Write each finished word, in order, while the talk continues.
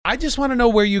I just want to know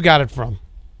where you got it from.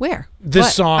 Where?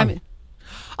 This song.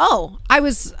 I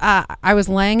was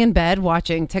laying in bed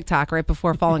watching TikTok right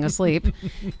before falling asleep.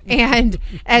 And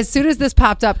as soon as this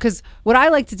popped up, because what I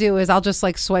like to do is I'll just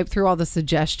like swipe through all the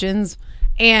suggestions.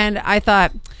 And I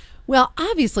thought, well,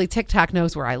 obviously TikTok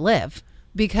knows where I live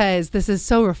because this is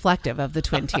so reflective of the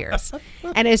Twin Tiers.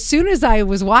 And as soon as I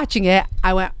was watching it,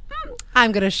 I went,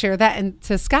 I'm going to share that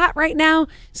to Scott right now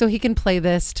so he can play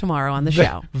this tomorrow on the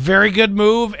show. Very good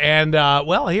move. And,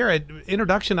 well, here, an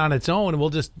introduction on its own, and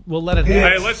we'll let it hit.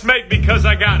 Hey, let's make Because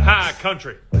I Got High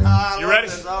country. You ready?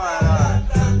 All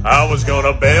right. I was going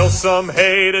to bale some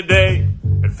hay today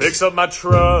and fix up my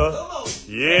truck.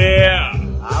 Yeah.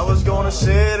 I was going to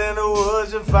sit in the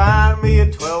woods and find me a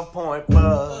 12-point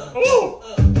putt. Ooh.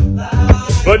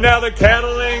 But now the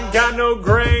cattle ain't got no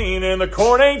grain and the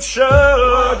corn ain't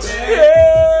shucked.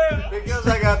 Yeah. Because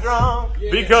I got drunk.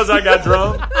 Because I got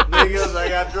drunk. Because I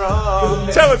got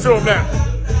drunk. Tell it to him now.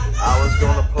 I was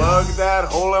gonna plug that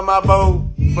hole in my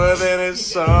boat, but then it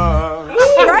sunk.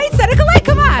 Right, Seneca Lake,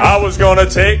 come on. I was gonna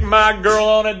take my girl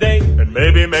on a date and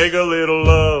maybe make a little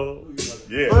love.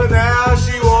 Yeah. But now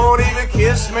she won't even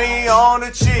kiss me on the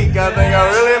cheek. I think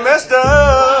I really messed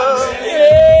up.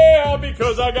 Yeah,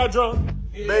 because I got drunk.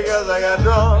 Because I got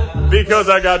drunk. Because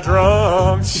I got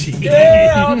drunk.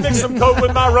 Yeah, I'll mix some coke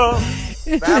with my rum.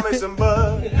 Found me some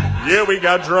bud. Yeah, we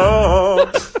got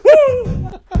drunk. Woo!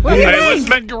 What do you Hey, think?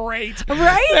 that's been great.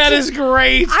 Right? That is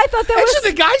great. I thought that was...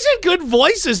 Actually, the guys had good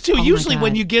voices, too. my Usually God.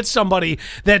 when you get somebody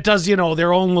that does,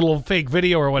 their own little fake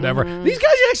video or whatever, these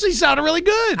guys actually sounded really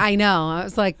good. I know. I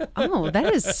was like, oh,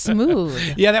 that is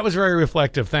smooth. Yeah, that was very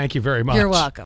reflective. Thank you very much. You're welcome.